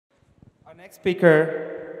Our next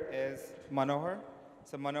speaker is Manohar.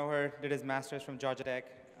 So Manohar did his master's from Georgia Tech.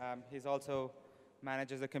 He's also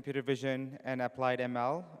manages a computer vision and applied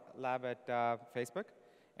ML lab at Facebook.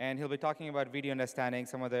 And he'll be talking about video understanding,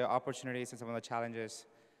 some of the opportunities and some of the challenges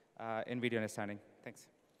in video understanding. Thanks.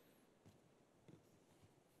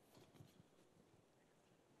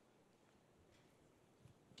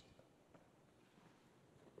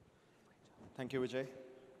 Thank you, Vijay.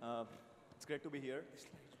 It's great to be here.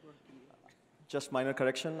 Just minor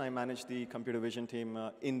correction, I manage the computer vision team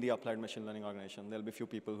in the applied machine learning organization. There'll be a few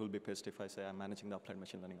people who'll be pissed if I say I'm managing the applied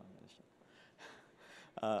machine learning organization.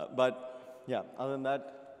 But yeah, other than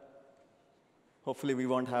that, hopefully we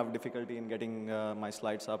won't have difficulty in getting my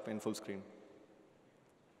slides up in full screen.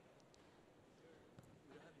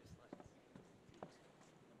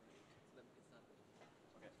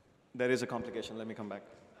 There is a complication, let me come back.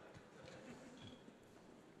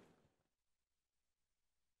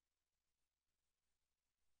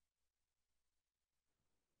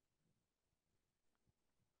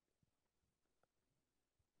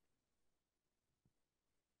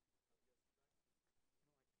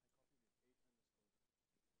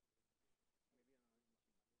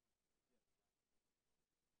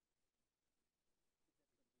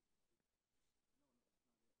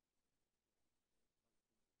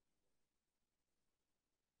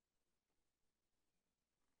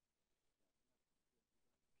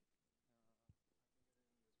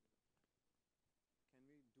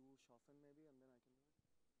 Soften maybe, and then I can do it.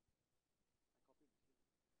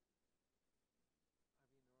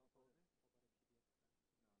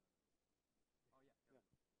 I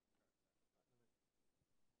copied it.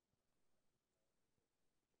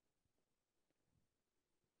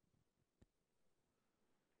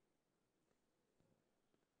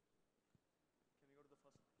 Can we go to the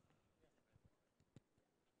first?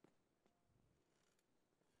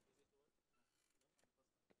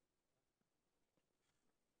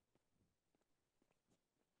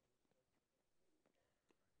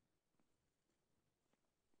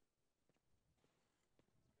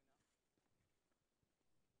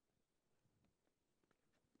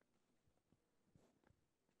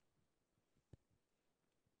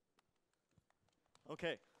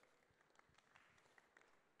 Okay.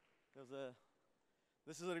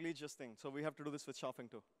 This is a religious thing, so we have to do this with shopping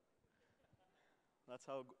too. That's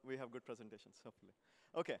how we have good presentations, hopefully.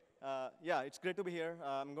 Okay, yeah, it's great to be here.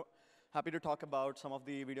 I'm happy to talk about some of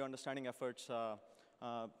the video understanding efforts,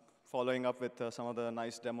 following up with some of the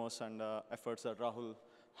nice demos and efforts that Rahul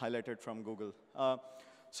highlighted from Google.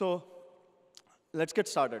 So let's get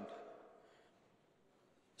started.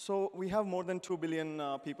 So we have more than 2 billion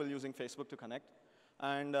people using Facebook to connect.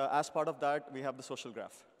 And as part of that, we have the social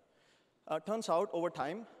graph. Turns out, over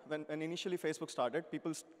time, when initially Facebook started,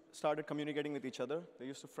 people started communicating with each other. They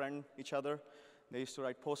used to friend each other. They used to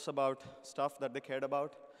write posts about stuff that they cared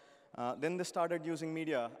about. Then they started using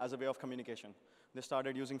media as a way of communication. They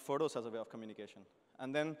started using photos as a way of communication.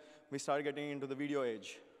 And then we started getting into the video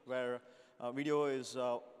age, where video is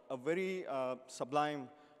a very sublime,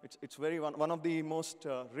 it's one of the most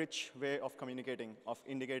rich way of communicating, of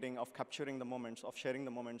indicating, of capturing the moments, of sharing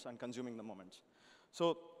the moments, and consuming the moments.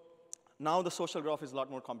 So now the social graph is a lot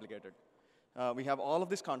more complicated. We have all of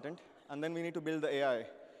this content, and then we need to build the AI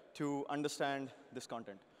to understand this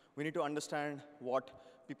content. We need to understand what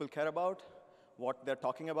people care about, what they're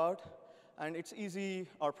talking about, and it's easy,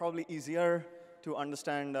 or probably easier, to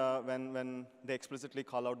understand when they explicitly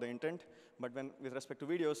call out the intent, but with respect to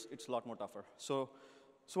videos, it's a lot more tougher. So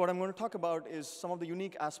what I'm going to talk about is some of the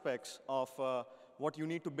unique aspects of what you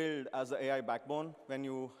need to build as the AI backbone when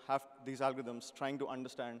you have these algorithms trying to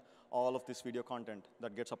understand all of this video content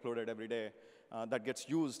that gets uploaded every day, that gets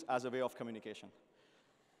used as a way of communication.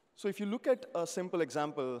 So if you look at a simple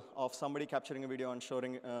example of somebody capturing a video and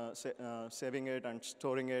saving it and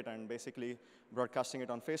storing it and basically broadcasting it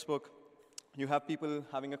on Facebook, you have people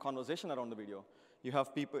having a conversation around the video. You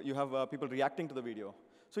have people reacting to the video.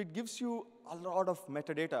 So it gives you a lot of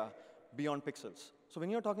metadata beyond pixels. So when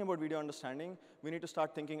you're talking about video understanding, we need to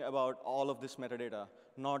start thinking about all of this metadata,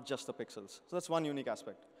 not just the pixels. So that's one unique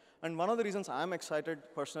aspect. And one of the reasons I'm excited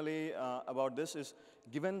personally about this is,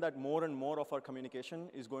 given that more and more of our communication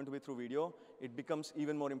is going to be through video, it becomes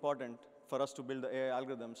even more important for us to build the AI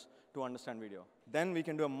algorithms to understand video. Then we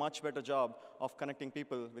can do a much better job of connecting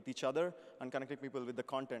people with each other and connecting people with the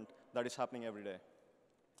content that is happening every day.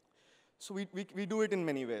 So we do it in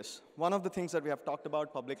many ways. One of the things that we have talked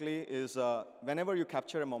about publicly is whenever you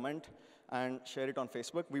capture a moment and share it on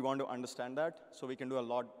Facebook, we want to understand that so we can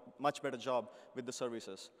do much better job with the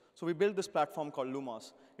services. So we built this platform called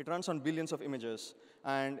Lumos. It runs on billions of images,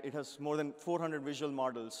 and it has more than 400 visual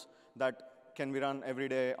models that can be run every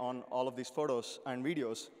day on all of these photos and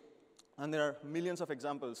videos. And there are millions of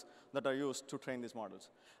examples that are used to train these models.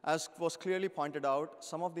 As was clearly pointed out,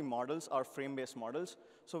 some of the models are frame-based models.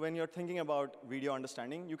 So when you're thinking about video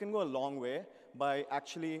understanding, you can go a long way by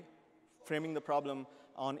actually framing the problem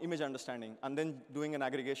on image understanding and then doing an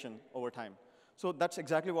aggregation over time. So that's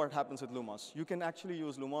exactly what happens with Lumos. You can actually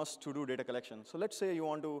use Lumos to do data collection. So let's say you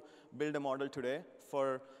want to build a model today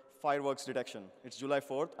for fireworks detection. It's July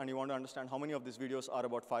 4th, and you want to understand how many of these videos are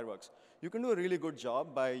about fireworks. You can do a really good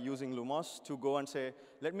job by using Lumos to go and say,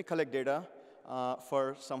 let me collect data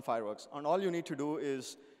for some fireworks. And all you need to do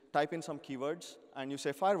is type in some keywords, and you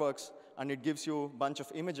say fireworks, and it gives you a bunch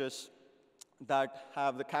of images that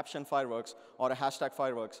have the caption fireworks or a hashtag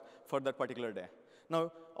fireworks for that particular day.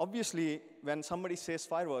 Now, obviously, when somebody says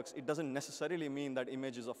fireworks, it doesn't necessarily mean that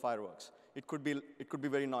image is of fireworks. It could be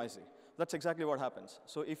very noisy. That's exactly what happens.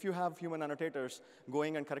 So if you have human annotators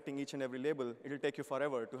going and correcting each and every label, it'll take you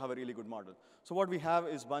forever to have a really good model. So what we have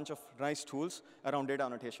is a bunch of nice tools around data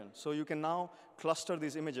annotation. So you can now cluster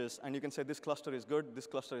these images, and you can say this cluster is good, this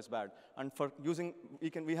cluster is bad. And for using,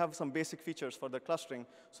 we have some basic features for the clustering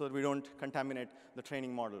so that we don't contaminate the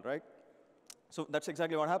training model, right? So that's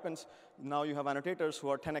exactly what happens. Now you have annotators who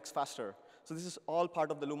are 10x faster. So this is all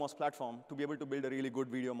part of the Lumos platform to be able to build a really good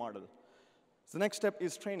video model. So the next step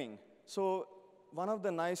is training. So one of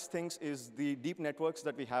the nice things is the deep networks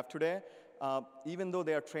that we have today, even though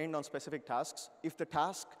they are trained on specific tasks, if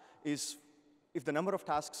the number of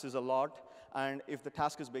tasks is a lot, and if the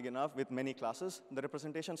task is big enough with many classes, the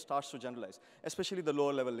representation starts to generalize, especially the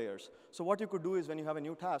lower level layers. So what you could do is when you have a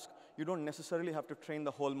new task, you don't necessarily have to train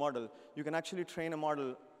the whole model. You can actually train a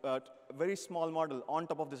model, a very small model on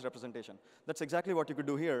top of this representation. That's exactly what you could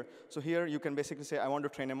do here. So here you can basically say, I want to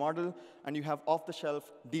train a model, and you have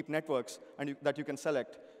off-the-shelf deep networks that you can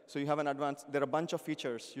select. So you have an advanced, there are a bunch of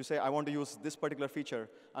features. You say, I want to use this particular feature,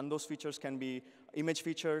 and those features can be image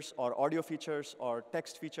features, or audio features, or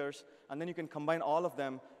text features, and then you can combine all of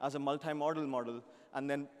them as a multi-modal model, and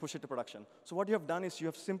then push it to production. So what you have done is you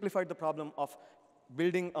have simplified the problem of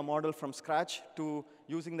building a model from scratch to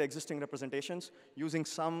using the existing representations, using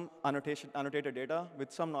some annotated data with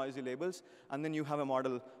some noisy labels, and then you have a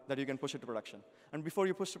model that you can push it to production. And before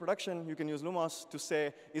you push to production, you can use Lumos to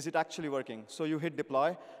say, is it actually working? So you hit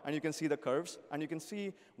deploy, and you can see the curves, and you can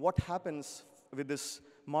see what happens with this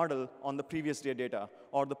model on the previous day data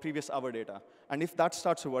or the previous hour data. And if that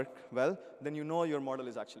starts to work well, then you know your model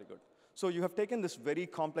is actually good. So you have taken this very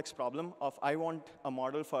complex problem of, I want a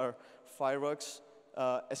model for fireworks,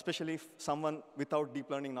 especially someone without deep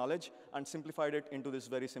learning knowledge, and simplified it into these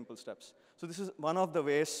very simple steps. So this is one of the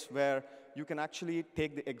ways where you can actually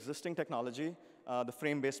take the existing technology, the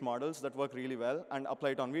frame-based models that work really well, and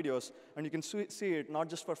apply it on videos. And you can see it not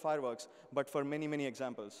just for fireworks, but for many, many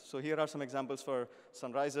examples. So here are some examples for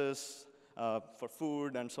sunrises, for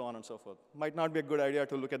food, and so on and so forth. Might not be a good idea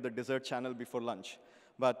to look at the dessert channel before lunch.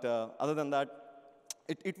 But other than that,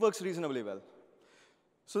 it works reasonably well.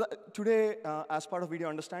 So today, as part of video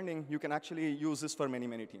understanding, you can actually use this for many,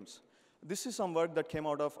 many teams. This is some work that came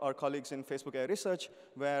out of our colleagues in Facebook AI Research,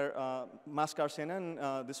 where Maskar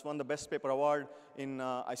Senen, this won the Best Paper Award in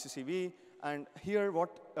ICCV. And here,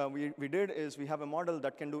 what we did is we have a model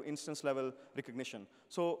that can do instance-level recognition.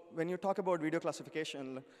 So when you talk about video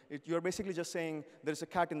classification, you're basically just saying there's a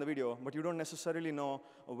cat in the video, but you don't necessarily know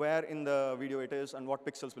where in the video it is and what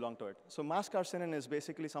pixels belong to it. So Maskar Senen is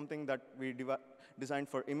basically something that we designed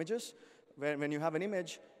for images, where when you have an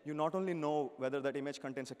image, you not only know whether that image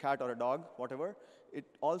contains a cat or a dog, whatever, it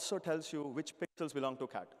also tells you which pixels belong to a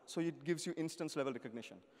cat. So it gives you instance-level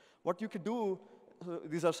recognition. What you could do,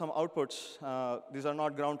 these are some outputs. These are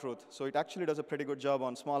not ground truth. So it actually does a pretty good job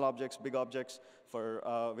on small objects, big objects,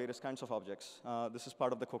 for various kinds of objects. This is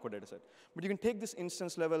part of the COCO dataset. But you can take this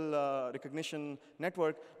instance-level recognition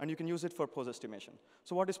network, and you can use it for pose estimation.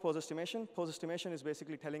 So what is pose estimation? Pose estimation is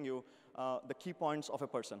basically telling you the key points of a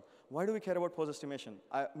person. Why do we care about pose estimation?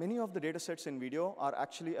 Many of the datasets in video are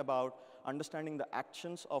actually about understanding the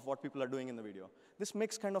actions of what people are doing in the video. This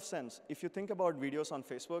makes kind of sense. If you think about videos on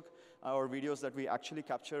Facebook or videos that we actually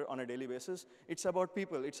capture on a daily basis, it's about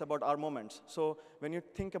people, it's about our moments. So when you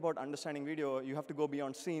think about understanding video, you have to go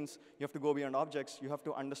beyond scenes, you have to go beyond objects, you have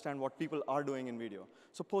to understand what people are doing in video.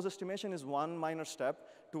 So pose estimation is one minor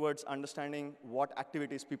step towards understanding what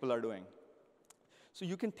activities people are doing. So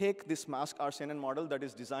you can take this Maskar Senen model that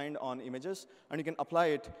is designed on images, and you can apply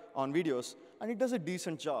it on videos, and it does a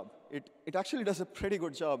decent job. It actually does a pretty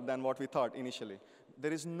good job than what we thought initially.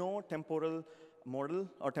 There is no temporal modal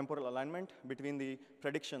or temporal alignment between the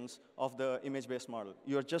predictions of the image-based model.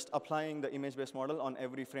 You're just applying the image-based model on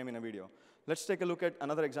every frame in a video. Let's take a look at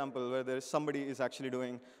another example where somebody is actually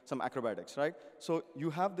doing some acrobatics, right? So you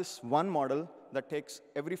have this one model that takes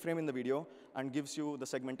every frame in the video and gives you the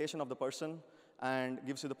segmentation of the person and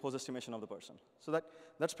gives you the pose estimation of the person. So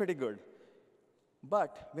that's pretty good.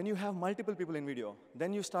 But when you have multiple people in video,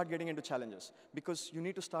 then you start getting into challenges because you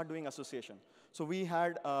need to start doing association. So we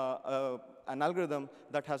had an algorithm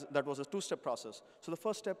that was a two-step process. So the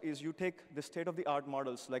first step is you take the state-of-the-art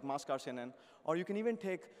models like mask-RCNN, or you can even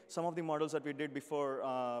take some of the models that we did before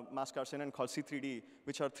mask-RCNN called C3D,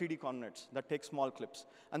 which are 3D coordinates that take small clips.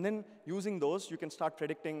 And then using those, you can start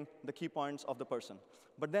predicting the key points of the person.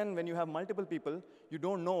 But then when you have multiple people, you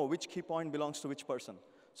don't know which key point belongs to which person.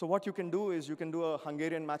 So what you can do is you can do a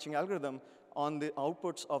Hungarian matching algorithm on the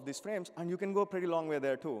outputs of these frames, and you can go a pretty long way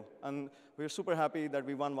there, too. And we're super happy that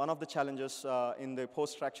we won one of the challenges in the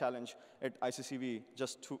post-track challenge at ICCV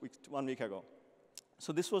just 1 week ago.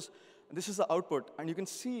 So this is the output, and you can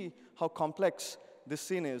see how complex this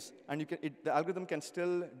scene is, and the algorithm can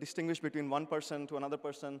still distinguish between one person to another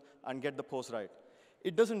person and get the pose right.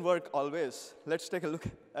 It doesn't work always. Let's take a look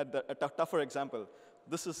at a tougher example.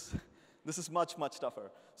 This is much, much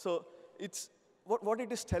tougher. So what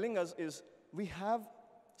it is telling us is we have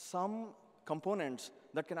some components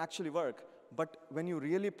that can actually work, but when you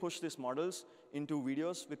really push these models into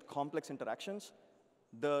videos with complex interactions,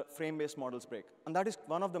 the frame-based models break. And that is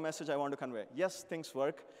one of the messages I want to convey. Yes, things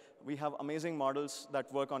work. We have amazing models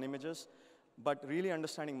that work on images, but really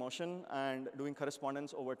understanding motion and doing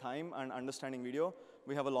correspondence over time and understanding video,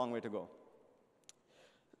 we have a long way to go.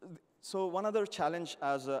 So one other challenge,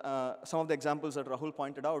 as some of the examples that Rahul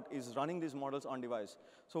pointed out, is running these models on device.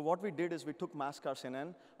 So what we did is we took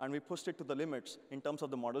mask-RCNN and we pushed it to the limits in terms of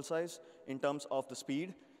the model size, in terms of the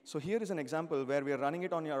speed. So here is an example where we are running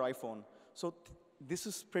it on your iPhone. So this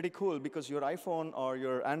is pretty cool because your iPhone or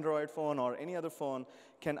your Android phone or any other phone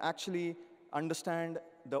can actually understand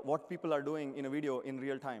what people are doing in a video in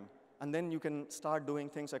real time. And then you can start doing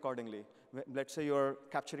things accordingly. Let's say you're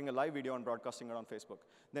capturing a live video and broadcasting it on Facebook.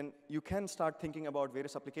 Then you can start thinking about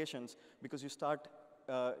various applications because you start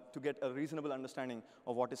to get a reasonable understanding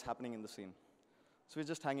of what is happening in the scene. So we're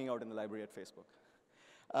just hanging out in the library at Facebook.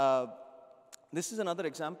 This is another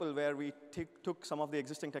example where we took some of the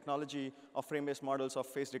existing technology of frame-based models of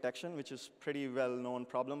face detection, which is pretty well-known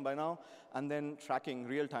problem by now, and then tracking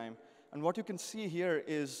real time. And what you can see here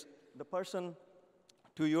is the person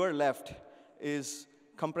to your left is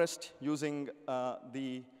compressed using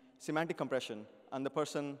the semantic compression, and the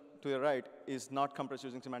person to your right is not compressed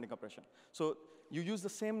using semantic compression. So you use the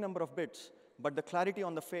same number of bits, but the clarity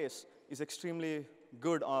on the face is extremely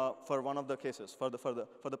good for one of the cases, for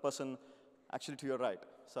the person actually to your right,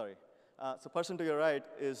 sorry. So person to your right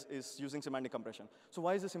is using semantic compression. So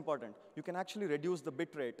why is this important? You can actually reduce the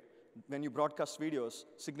bit rate when you broadcast videos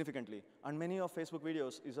significantly. And many of Facebook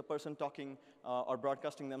videos is a person talking or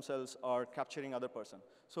broadcasting themselves or capturing other person.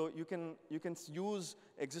 So you can use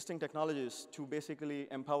existing technologies to basically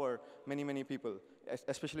empower many, many people,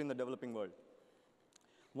 especially in the developing world.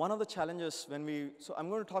 One of the challenges so I'm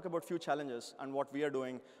going to talk about a few challenges and what we are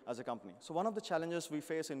doing as a company. So one of the challenges we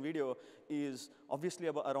face in video is obviously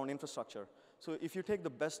around infrastructure. So if you take the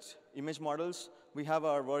best image models, we have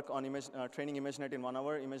our work on training ImageNet in 1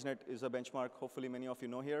 hour. ImageNet is a benchmark, hopefully many of you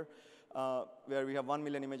know here, where we have 1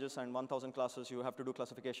 million images and 1,000 classes. You have to do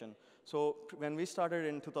classification. So when we started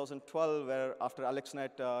in 2012, where after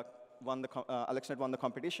AlexNet won the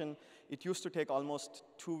competition, it used to take almost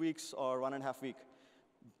 2 weeks or 1.5 weeks.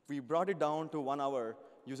 We brought it down to 1 hour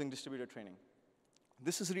using distributed training.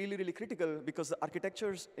 This is really, really critical because the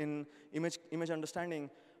architectures in image understanding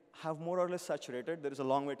have more or less saturated. There is a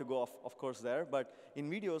long way to go, of course, there. But in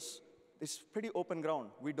videos, it's pretty open ground.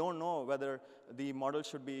 We don't know whether the model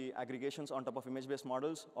should be aggregations on top of image-based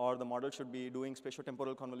models, or the model should be doing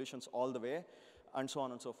spatiotemporal convolutions all the way, and so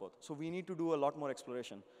on and so forth. So we need to do a lot more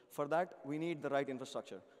exploration. For that, we need the right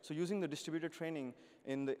infrastructure. So using the distributed training,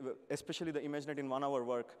 especially the ImageNet in 1 hour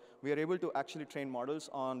work, we are able to actually train models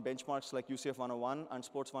on benchmarks like UCF 101 and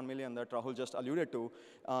Sports 1 million that Rahul just alluded to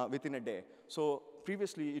within a day. So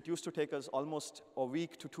previously, it used to take us almost a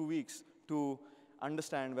week to 2 weeks to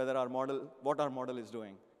understand what our model is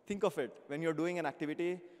doing. Think of it, when you're doing an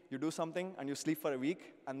activity, you do something and you sleep for a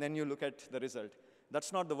week, and then you look at the result.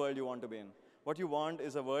 That's not the world you want to be in. What you want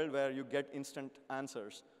is a world where you get instant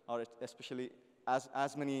answers, or especially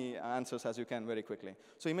as many answers as you can very quickly.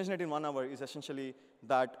 So ImageNet in 1 hour is essentially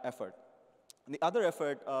that effort. And the other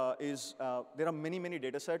effort is there are many, many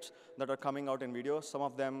data sets that are coming out in video, some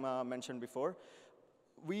of them mentioned before.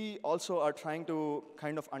 we also are trying to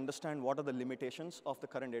kind of understand what are the limitations of the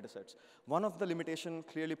current data sets. One of the limitation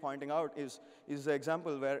clearly pointing out is the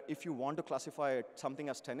example where if you want to classify something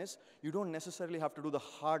as tennis, you don't necessarily have to do the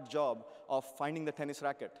hard job of finding the tennis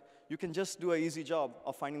racket. You can just do an easy job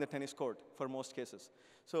of finding the tennis court for most cases.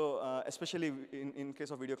 So especially in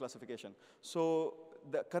case of video classification. So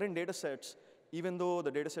the current data sets, even though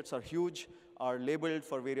the data sets are huge, are labeled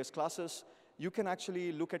for various classes, you can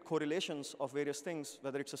actually look at correlations of various things,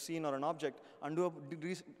 whether it's a scene or an object, and do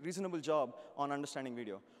a reasonable job on understanding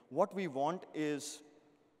video. What we want is,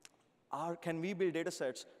 can we build data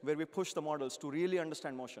sets where we push the models to really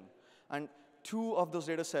understand motion? And two of those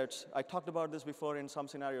data sets, I talked about this before in some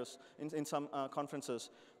scenarios, in some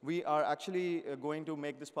conferences. We are actually going to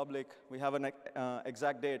make this public. We have an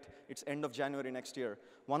exact date. It's end of January next year.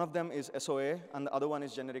 One of them is SOA, and the other one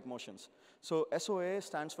is generic motions. So SOA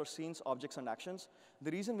stands for scenes, objects, and actions. The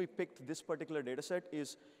reason we picked this particular data set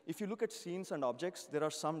is if you look at scenes and objects, there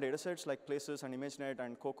are some data sets like Places and ImageNet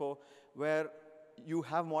and Coco where you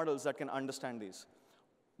have models that can understand these.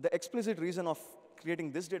 The explicit reason of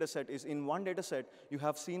creating this data set is in one data set, you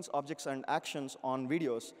have scenes, objects, and actions on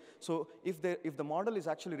videos. So if the model is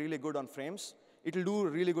actually really good on frames, it'll do a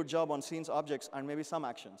really good job on scenes, objects, and maybe some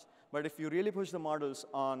actions. But if you really push the models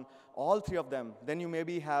on all three of them, then you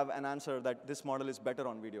maybe have an answer that this model is better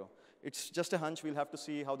on video. It's just a hunch. We'll have to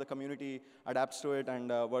see how the community adapts to it and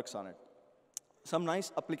works on it. Some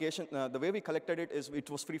nice application, the way we collected it is it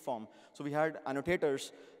was free form. So we had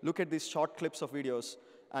annotators look at these short clips of videos,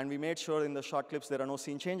 and we made sure in the short clips there are no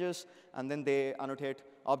scene changes, and then they annotate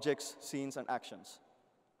objects, scenes, and actions.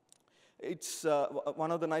 It's,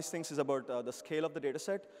 one of the nice things is about the scale of the data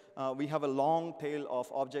set. We have a long tail of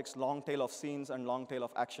objects, long tail of scenes, and long tail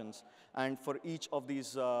of actions. And for each of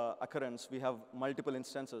these occurrence, we have multiple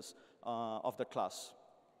instances of the class.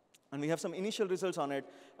 And we have some initial results on it,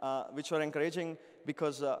 which are encouraging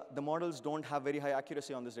because the models don't have very high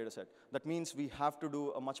accuracy on this data set. That means we have to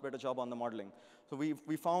do a much better job on the modeling. So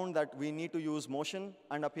we found that we need to use motion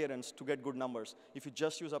and appearance to get good numbers. If you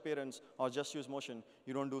just use appearance or just use motion,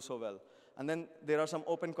 you don't do so well. And then there are some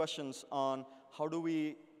open questions on how do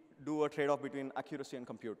we do a trade-off between accuracy and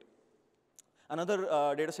compute.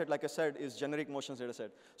 Another data set, like I said, is generic motions data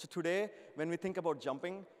set. So today, when we think about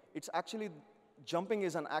jumping, it's actually jumping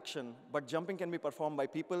is an action, but jumping can be performed by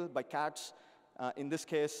people, by cats. In this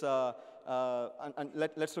case,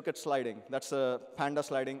 let's look at sliding. That's a panda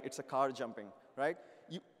sliding. It's a car jumping, right?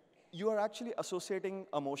 You are actually associating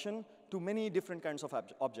a motion to many different kinds of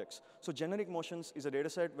objects. So generic motions is a data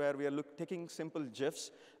set where we are taking simple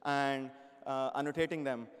GIFs and annotating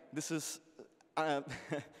them. This is a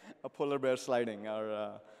polar bear sliding,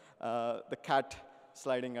 or the cat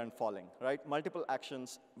sliding and falling, right? Multiple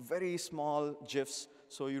actions, very small GIFs,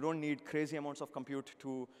 so you don't need crazy amounts of compute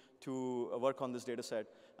to work on this data set.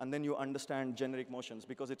 And then you understand generic motions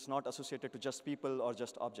because it's not associated to just people or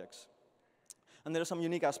just objects. And there are some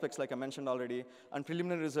unique aspects, like I mentioned already. And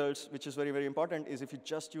preliminary results, which is very, very important, is if you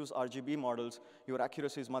just use RGB models, your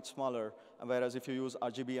accuracy is much smaller, whereas if you use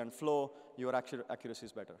RGB and flow, your accuracy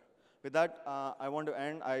is better. With that, I want to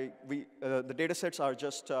end. The data sets are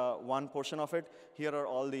just one portion of it. Here are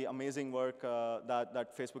all the amazing work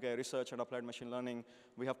that Facebook AI Research and Applied Machine Learning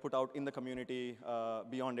we have put out in the community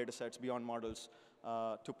beyond data sets, beyond models,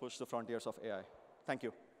 to push the frontiers of AI. Thank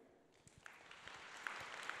you.